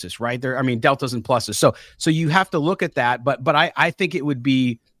minuses, right? Deltas and pluses. So you have to look at that. But I think it would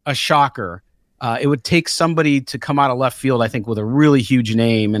be a shocker. It would take somebody to come out of left field, I think, with a really huge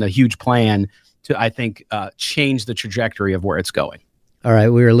name and a huge plan to, I think, change the trajectory of where it's going. All right,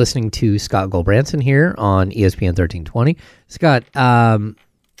 we were listening to Scott Gulbransen here on ESPN 1320. Scott,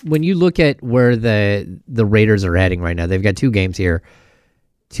 when you look at where the Raiders are heading right now, they've got 2 games here,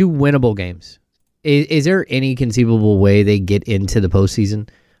 2 winnable games. Is there any conceivable way they get into the postseason,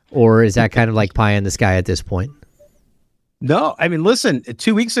 or is that kind of like pie in the sky at this point? No, listen,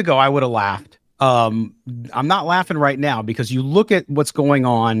 2 weeks ago, I would have laughed. I'm not laughing right now because you look at what's going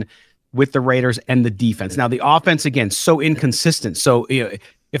on with the Raiders and the defense. Now, the offense, again, so inconsistent. So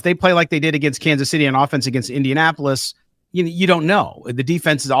if they play like they did against Kansas City and offense against Indianapolis, you don't know. The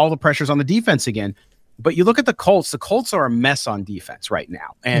defense is all the pressure's on the defense again. But you look at the Colts are a mess on defense right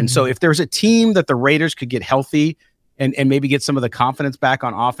now. And so if there's a team that the Raiders could get healthy and maybe get some of the confidence back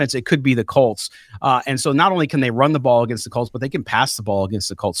on offense, it could be the Colts. And so not only can they run the ball against the Colts, but they can pass the ball against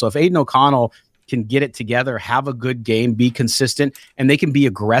the Colts. So if Aiden O'Connell can get it together, have a good game, be consistent, and they can be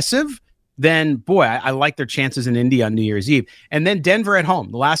aggressive, then, boy, I like their chances in Indy on New Year's Eve. And then Denver at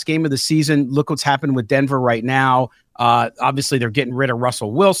home, the last game of the season. Look what's happened with Denver right now. Obviously, they're getting rid of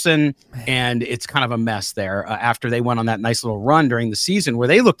Russell Wilson, and it's kind of a mess there after they went on that nice little run during the season where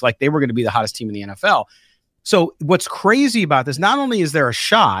they looked like they were going to be the hottest team in the NFL. So what's crazy about this, not only is there a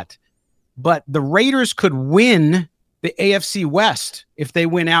shot, but the Raiders could win the AFC West if they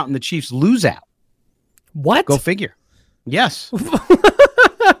win out and the Chiefs lose out. What? Go figure. Yes.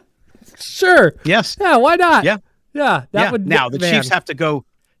 Sure. Yes. Yeah. Why not? Yeah. Yeah. That would. Now the Chiefs have to go.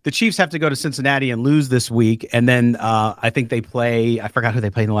 The Chiefs have to go to Cincinnati and lose this week, and then I think they play. I forgot who they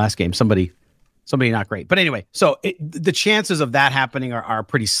played in the last game. Somebody not great. But anyway, so the chances of that happening are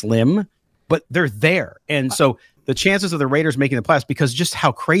pretty slim, but they're there, and so the chances of the Raiders making the playoffs, because just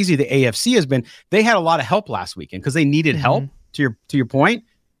how crazy the AFC has been. They had a lot of help last weekend because they needed help. To your point.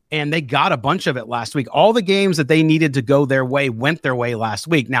 And they got a bunch of it last week. All the games that they needed to go their way went their way last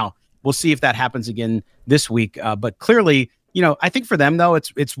week. Now, we'll see if that happens again this week. But clearly, I think for them, though,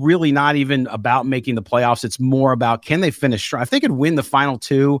 it's really not even about making the playoffs. It's more about, can they finish strong? If they could win the final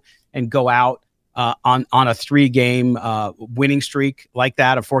 2 and go out on a 3-game winning streak like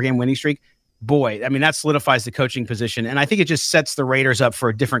that, a 4-game winning streak, boy, that solidifies the coaching position. And I think it just sets the Raiders up for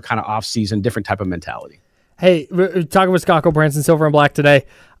a different kind of offseason, different type of mentality. Hey, we're talking with Scott Gulbransen, Silver and Black today.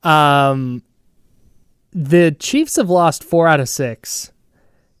 The Chiefs have lost 4 out of 6.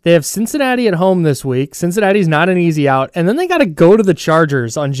 They have Cincinnati at home this week. Cincinnati's not an easy out. And then they got to go to the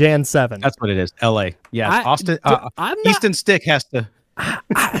Chargers on Jan 7. That's what it is. LA. Yeah. Austin. Easton Stick has to.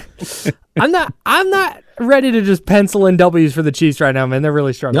 I'm not ready to just pencil in W's for the Chiefs right now, man. They're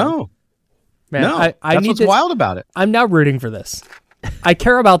really struggling. No. Man, no. I that's need what's this. Wild about it. I'm now rooting for this. I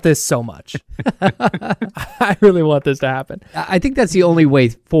care about this so much. I really want this to happen. I think that's the only way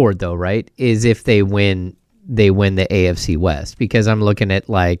forward, though, right? Is if they win the AFC West, because I'm looking at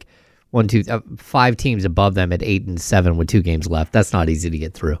like 5 teams above them at 8 and 7 with 2 games left. That's not easy to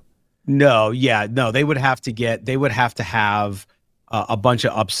get through. No, they would have to have a bunch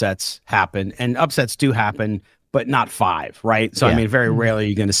of upsets happen, and upsets do happen, but not 5, right? So, very rarely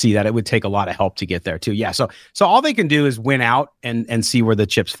you're going to see that. It would take a lot of help to get there, too. Yeah, so all they can do is win out and see where the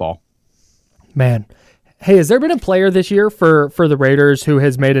chips fall. Man, Hey, has there been a player this year for the Raiders who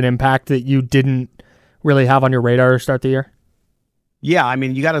has made an impact that you didn't really have on your radar to start the year? Yeah, I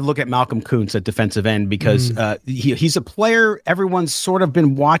mean, you got to look at Malcolm Kuntz at defensive end because he's a player everyone's sort of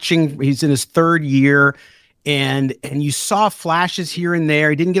been watching. He's in his third year, and you saw flashes here and there.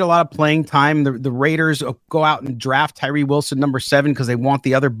 He didn't get a lot of playing time. The Raiders go out and draft Tyree Wilson, number 7, because they want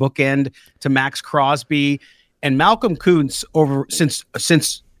the other bookend to Max Crosby. And Malcolm Kuntz,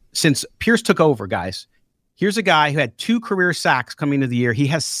 since Pierce took over, guys, here's a guy who had 2 career sacks coming into the year. He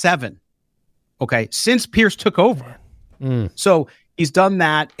has 7, okay, since Pierce took over. So he's done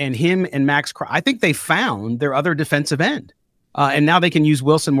that, and him and Max, I think they found their other defensive end. And now they can use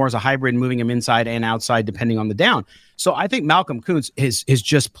Wilson more as a hybrid, moving him inside and outside depending on the down. So I think Malcolm Kuntz has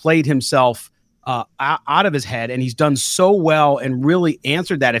just played himself out of his head, and he's done so well and really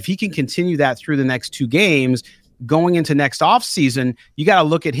answered that. If he can continue that through the next 2 games, going into next offseason, you got to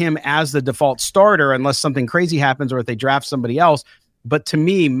look at him as the default starter unless something crazy happens or if they draft somebody else. But to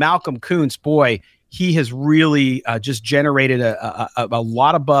me, Malcolm Kuntz, boy, he has really just generated a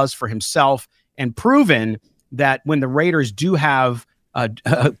lot of buzz for himself and proven that when the Raiders do have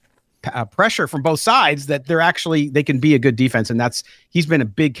pressure from both sides, that they can be a good defense. And he's been a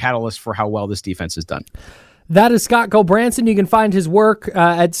big catalyst for how well this defense has done. That is Scott Gulbransen. You can find his work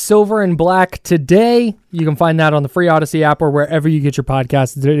at Silver and Black Today. You can find that on the free Odyssey app or wherever you get your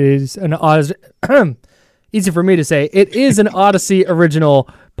podcasts. It is an easy for me to say. It is an Odyssey original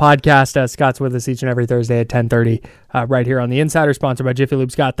podcast. Scott's with us each and every Thursday at 10:30 right here on The Insider, sponsored by Jiffy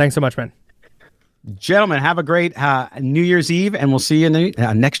Lube. Scott, thanks so much, man. Gentlemen, have a great New Year's Eve, and we'll see you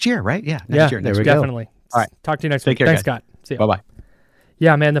next year, right? Yeah, next year. Definitely. All right. Talk to you next Take week. care, Thanks, guys. Scott. See you. Bye-bye.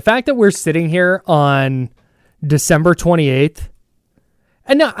 Yeah, man, the fact that we're sitting here on December 28th,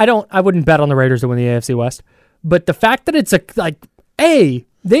 and no, I wouldn't bet on the Raiders to win the AFC West, but the fact that it's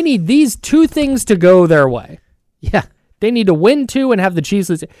they need these 2 things to go their way. Yeah. They need to win 2 and have the Chiefs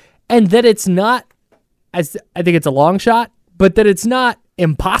lose, and that it's not, as I think it's a long shot, but that it's not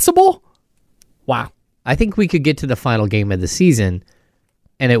impossible. Wow. I think we could get to the final game of the season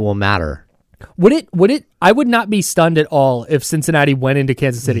and it will matter. Would it? I would not be stunned at all if Cincinnati went into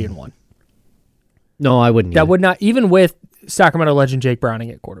Kansas City and won. No, I wouldn't. That would not, even with Sacramento legend Jake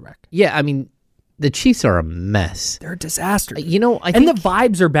Browning at quarterback. Yeah, I mean, the Chiefs are a mess. They're a disaster. I think, and the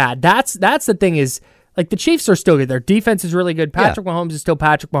vibes are bad. That's the thing is, like, the Chiefs are still good. Their defense is really good. Patrick Mahomes is still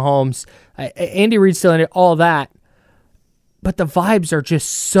Patrick Mahomes. Andy Reid's still in it, all that. But the vibes are just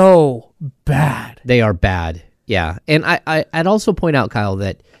so bad. They are bad. Yeah. And I'd also point out, Kyle,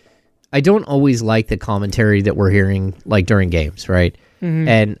 that I don't always like the commentary that we're hearing, like, during games, right? Mm-hmm.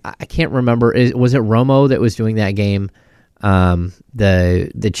 And I can't remember, was it Romo that was doing that game?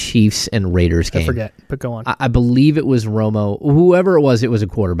 The Chiefs and Raiders game. I forget, but go on. I believe it was Romo. Whoever it was a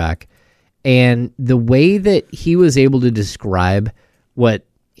quarterback. And the way that he was able to describe what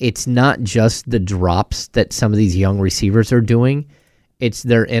it's not just the drops that some of these young receivers are doing, it's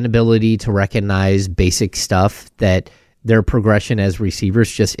their inability to recognize basic stuff, that their progression as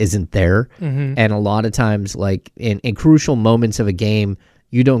receivers just isn't there. Mm-hmm. And a lot of times, like in crucial moments of a game,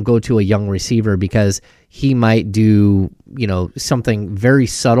 you don't go to a young receiver because he might do, something very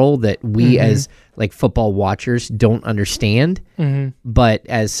subtle that we as like football watchers don't understand. Mm-hmm. But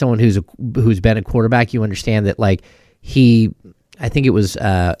as someone who's been a quarterback, you understand that, like, I think it was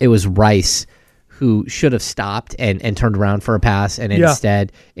Rice who should have stopped and turned around for a pass and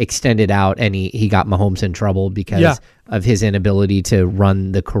instead extended out, and he got Mahomes in trouble because of his inability to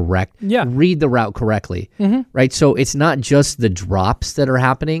read the route correctly. Mm-hmm. Right? So it's not just the drops that are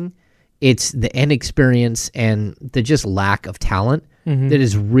happening, it's the inexperience and the just lack of talent that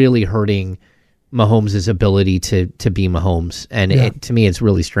is really hurting Mahomes' ability to be Mahomes. And to me, it's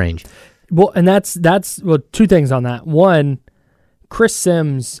really strange. Well, and that's 2 things on that. One, Chris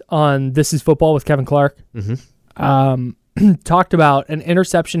Sims on This Is Football with Kevin Clark talked about an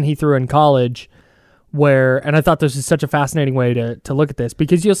interception he threw in college and I thought this is such a fascinating way to look at this,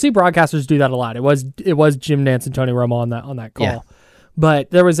 because you'll see broadcasters do that a lot. It was Jim Nantz and Tony Romo on that call. Yeah.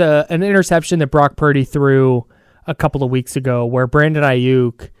 But there was an interception that Brock Purdy threw a couple of weeks ago where Brandon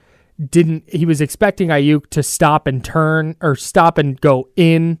Ayuk he was expecting Ayuk to stop and turn, or stop and go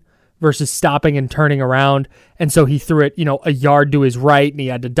in, versus stopping and turning around. And so he threw it, a yard to his right, and he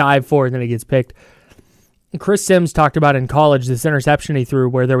had to dive for it, and then he gets picked. Chris Sims talked about in college this interception he threw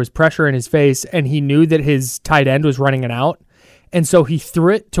where there was pressure in his face, and he knew that his tight end was running an out. And so he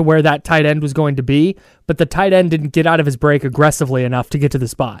threw it to where that tight end was going to be, but the tight end didn't get out of his break aggressively enough to get to the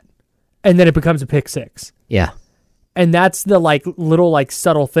spot. And then it becomes a pick 6. Yeah. And that's the little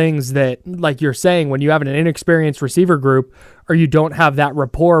subtle things that, like you're saying, when you have an inexperienced receiver group or you don't have that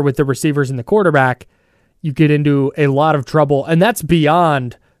rapport with the receivers and the quarterback, you get into a lot of trouble. And that's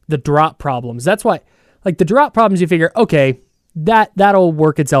beyond the drop problems. That's why, like the drop problems, you figure, okay, that'll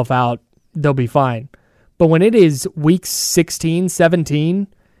work itself out. They'll be fine. But when it is week 16, 17,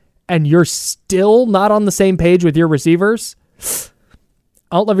 and you're still not on the same page with your receivers,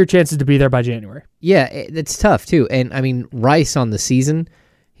 I don't love your chances to be there by January. Yeah, it's tough too. And I mean, Rice on the season,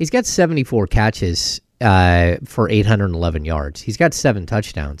 he's got 74 catches for 811 yards. He's got 7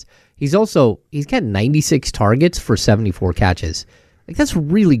 touchdowns. He's got 96 targets for 74 catches. Like, that's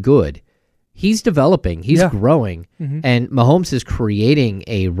really good. He's developing. He's growing. Mm-hmm. And Mahomes is creating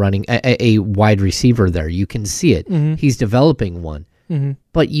a wide receiver there. You can see it. Mm-hmm. He's developing one. Mm-hmm.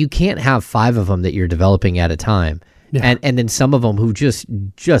 But you can't have 5 of them that you're developing at a time. Yeah. And then some of them who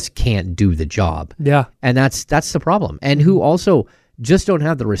just can't do the job. Yeah. And that's the problem. And who also just don't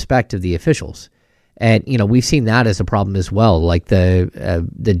have the respect of the officials. And, we've seen that as a problem as well. Like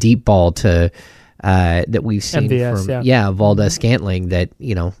the deep ball to that we've seen MVS, from Valdez-Scantling that,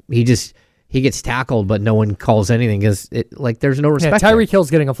 he gets tackled, but no one calls anything because there's no respect. Tyreek Hill's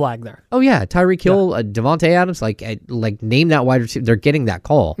getting a flag there. Oh yeah, Tyreek Hill, Devontae Adams, name that wide receiver. They're getting that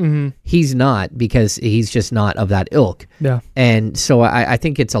call. Mm-hmm. He's not because he's just not of that ilk. Yeah, and so I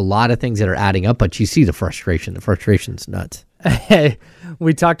think it's a lot of things that are adding up. But you see the frustration. The frustration's nuts. Hey,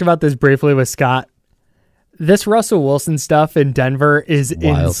 we talked about this briefly with Scott. This Russell Wilson stuff in Denver is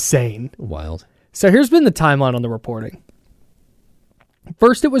insane. Wild. So here's been the timeline on the reporting.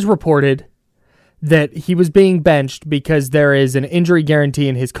 First, it was reported that he was being benched because there is an injury guarantee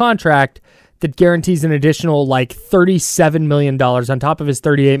in his contract that guarantees an additional $37 million on top of his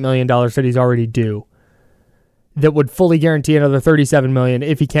 $38 million that he's already due. That would fully guarantee another $37 million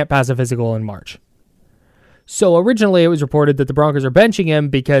if he can't pass a physical in March. So originally it was reported that the Broncos are benching him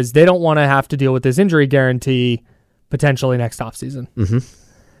because they don't want to have to deal with this injury guarantee potentially next offseason. Mm-hmm.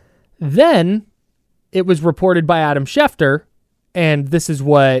 Then it was reported by Adam Schefter, and this is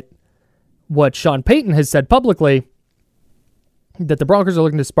what Sean Payton has said publicly, that the Broncos are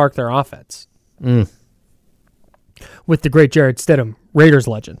looking to spark their offense. With the great Jarrett Stidham, Raiders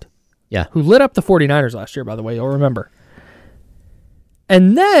legend. Yeah. Who lit up the 49ers last year, by the way, you'll remember.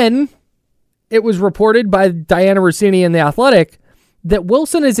 And then it was reported by Diana Rossini in The Athletic that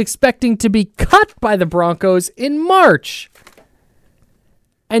Wilson is expecting to be cut by the Broncos in March.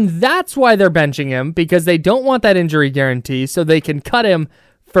 And that's why they're benching him, because they don't want that injury guarantee, so they can cut him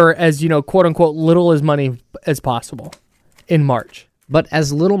for as, quote unquote, little as money as possible in March. But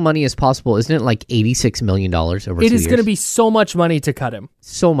as little money as possible, isn't it like $86 million over 2 years? It is going to be so much money to cut him.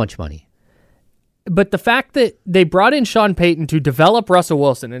 So much money. But the fact that they brought in Sean Payton to develop Russell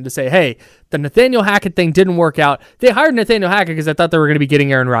Wilson and to say, hey, the Nathaniel Hackett thing didn't work out. They hired Nathaniel Hackett because they thought they were going to be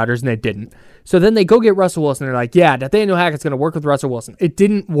getting Aaron Rodgers, and they didn't. So then they go get Russell Wilson. And they're like, yeah, Nathaniel Hackett's going to work with Russell Wilson. It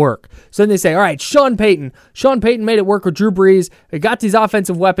didn't work. So then they say, all right, Sean Payton. Sean Payton made it work with Drew Brees. They got these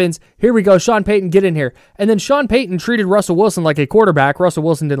offensive weapons. Here we go. Sean Payton, get in here. And then Sean Payton treated Russell Wilson like a quarterback. Russell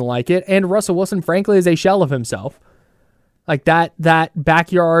Wilson didn't like it. And Russell Wilson, frankly, is a shell of himself. Like that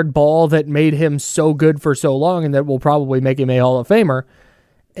backyard ball that made him so good for so long and that will probably make him a Hall of Famer,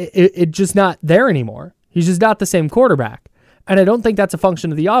 it's just not there anymore. He's just not the same quarterback. And I don't think that's a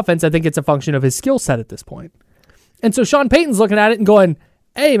function of the offense. I think it's a function of his skill set at this point. And so Sean Payton's looking at it and going,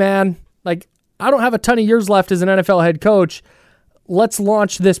 hey, man, I don't have a ton of years left as an NFL head coach. Let's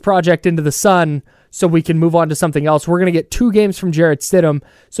launch this project into the sun so we can move on to something else. We're going to get 2 games from Jarrett Stidham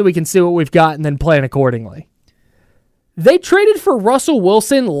so we can see what we've got and then plan accordingly. They traded for Russell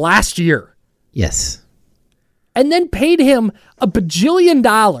Wilson last year. Yes. And then paid him $1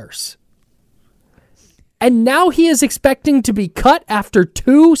 bajillion. And now he is expecting to be cut after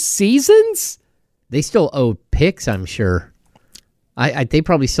 2 seasons? They still owe picks, I'm sure. They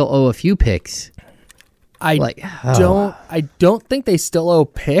probably still owe a few picks. I don't think they still owe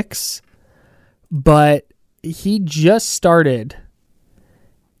picks, but he just started.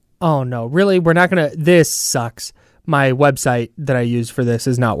 Oh no, really? We're not going to, this sucks. My website that I use for this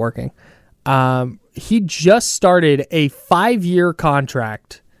is not working. He just started a 5-year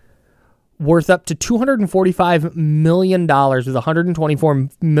contract worth up to $245 million with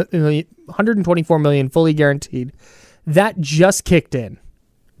 $124 million fully guaranteed. That just kicked in.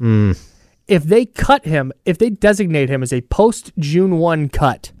 If they cut him, if they designate him as a post-June 1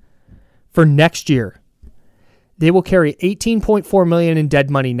 cut for next year, they will carry $18.4 million in dead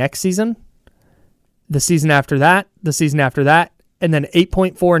money next season. The season after that, and then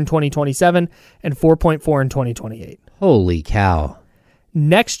 8.4 in 2027 and 4.4 in 2028. Holy cow.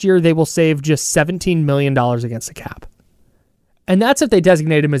 Next year, they will save just $17 million against the cap. And that's if they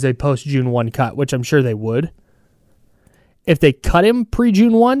designate him as a post-June 1 cut, which I'm sure they would. If they cut him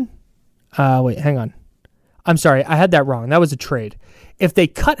pre-June 1, wait, hang on. I'm sorry, I had that wrong. That was a trade. If they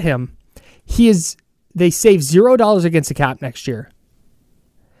cut him, they save $0 against the cap next year.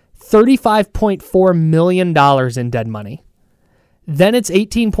 $35.4 million in dead money. Then it's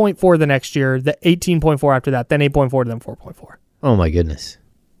 18.4 the next year, the 18.4 after that, then 8.4, then 4.4. Oh my goodness.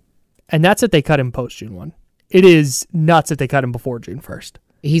 And that's if they cut him post June 1. It is nuts if they cut him before June 1st.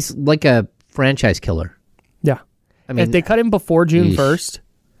 He's like a franchise killer. Yeah. I mean, if they cut him before June 1st,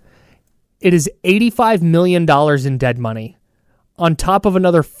 it is $85 million in dead money on top of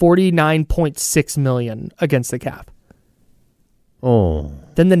another $49.6 million against the cap. Oh.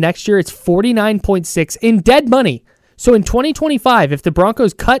 Then the next year it's $49.6 in dead money. So in 2025, if the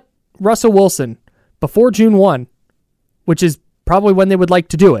Broncos cut Russell Wilson before June 1, which is probably when they would like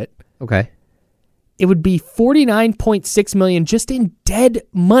to do it. Okay. It would be $49.6 million just in dead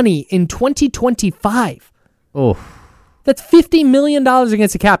money in 2025. Oh. That's $50 million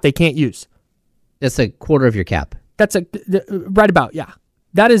against the cap they can't use. That's a quarter of your cap. That's right about, yeah.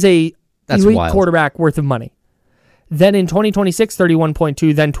 That's elite wild. quarterback worth of money. Then in 2026,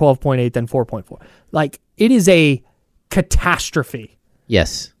 31.2, then 12.8, then 4.4. Like, it is a catastrophe.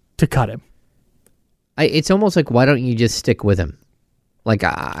 Yes. To cut him. It's almost like, why don't you just stick with him? Like,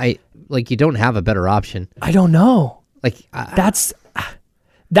 you don't have a better option. I don't know. Like, that's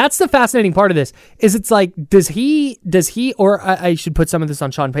the fascinating part of this. Is it's like, does he, or I should put some of this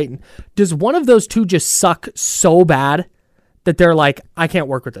on Sean Payton. Does one of those two just suck so bad that they're like, I can't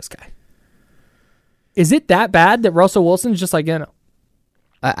work with this guy? Is it that bad that Russell Wilson's just like,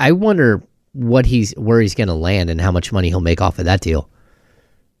 I wonder where he's going to land and how much money he'll make off of that deal.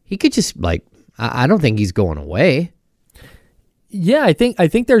 He could just I don't think he's going away. Yeah, I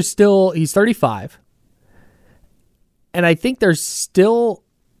think there's still, he's 35. And I think there's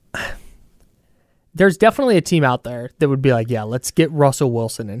definitely a team out there that would be like, yeah, let's get Russell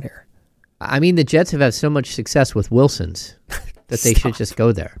Wilson in here. I mean, the Jets have had so much success with Wilsons that they should just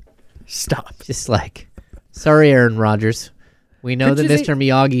go there. Stop. Just sorry, Aaron Rodgers. We know that Mr.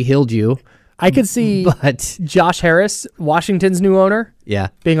 Miyagi healed you. I could see but Josh Harris, Washington's new owner,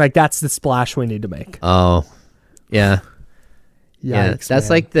 being like, that's the splash we need to make. Oh, yeah. Yikes, that's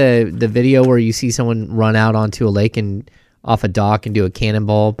man. like the video where you see someone run out onto a lake and off a dock and do a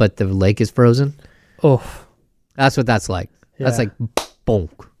cannonball, but the lake is frozen. Oh. That's what that's like. Yeah. That's like,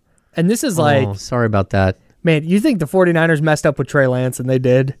 bonk. And this is sorry about that. Man, you think the 49ers messed up with Trey Lance, and they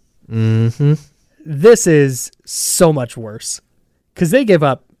did? Mm-hmm. This is so much worse. Because they gave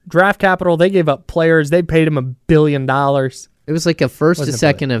up draft capital, they gave up players, they paid him $1 billion. It was like a first, a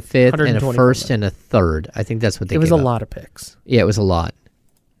second, a fifth, and a first and a third. I think that's what they gave up. It was a lot of picks. Yeah, it was a lot.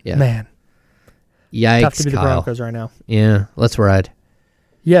 Yeah. Man. Yikes, tough to be Kyle. the Broncos right now. Yeah, let's ride.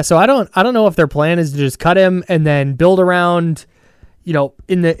 Yeah, so I don't know if their plan is to just cut him and then build around,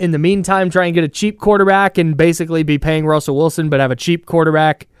 in the meantime, try and get a cheap quarterback and basically be paying Russell Wilson, but have a cheap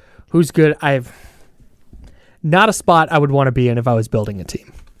quarterback who's good. I've not a spot I would want to be in if I was building a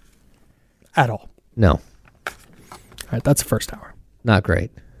team. At all. No. All right, that's the first hour. Not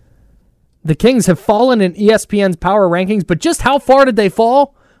great. The Kings have fallen in ESPN's power rankings, but just how far did they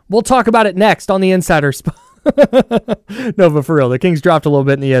fall? We'll talk about it next on the Insider Spot. No, but for real, the Kings dropped a little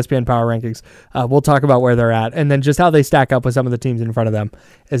bit in the ESPN power rankings. We'll talk about where they're at and then just how they stack up with some of the teams in front of them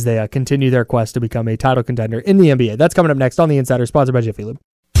as they continue their quest to become a title contender in the NBA. That's coming up next on the Insider, sponsored by Jiffy Lube.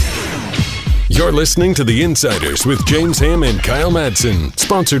 You're listening to The Insiders with James Ham and Kyle Madsen,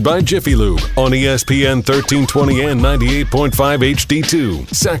 sponsored by Jiffy Lube on ESPN 1320 and 98.5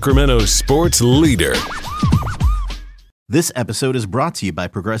 HD2, Sacramento's sports leader. This episode is brought to you by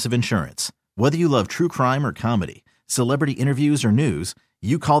Progressive Insurance. Whether you love true crime or comedy, celebrity interviews or news,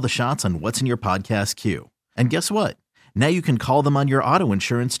 you call the shots on what's in your podcast queue. And guess what? Now you can call them on your auto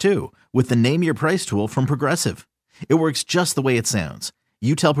insurance too with the Name Your Price tool from Progressive. It works just the way it sounds.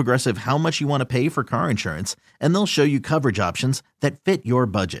 You tell Progressive how much you want to pay for car insurance, and they'll show you coverage options that fit your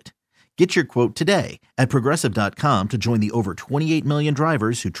budget. Get your quote today at Progressive.com to join the over 28 million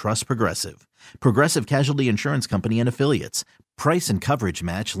drivers who trust Progressive. Progressive Casualty Insurance Company and Affiliates. Price and coverage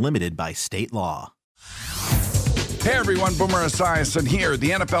match limited by state law. Hey everyone, Boomer Esiason here.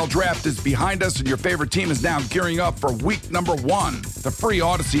 The NFL draft is behind us and your favorite team is now gearing up for week number 1. The free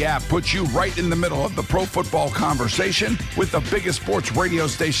Odyssey app puts you right in the middle of the pro football conversation with the biggest sports radio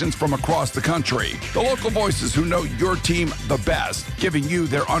stations from across the country. The local voices who know your team the best, giving you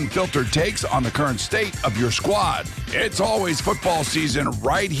their unfiltered takes on the current state of your squad. It's always football season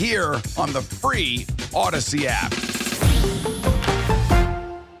right here on the free Odyssey app.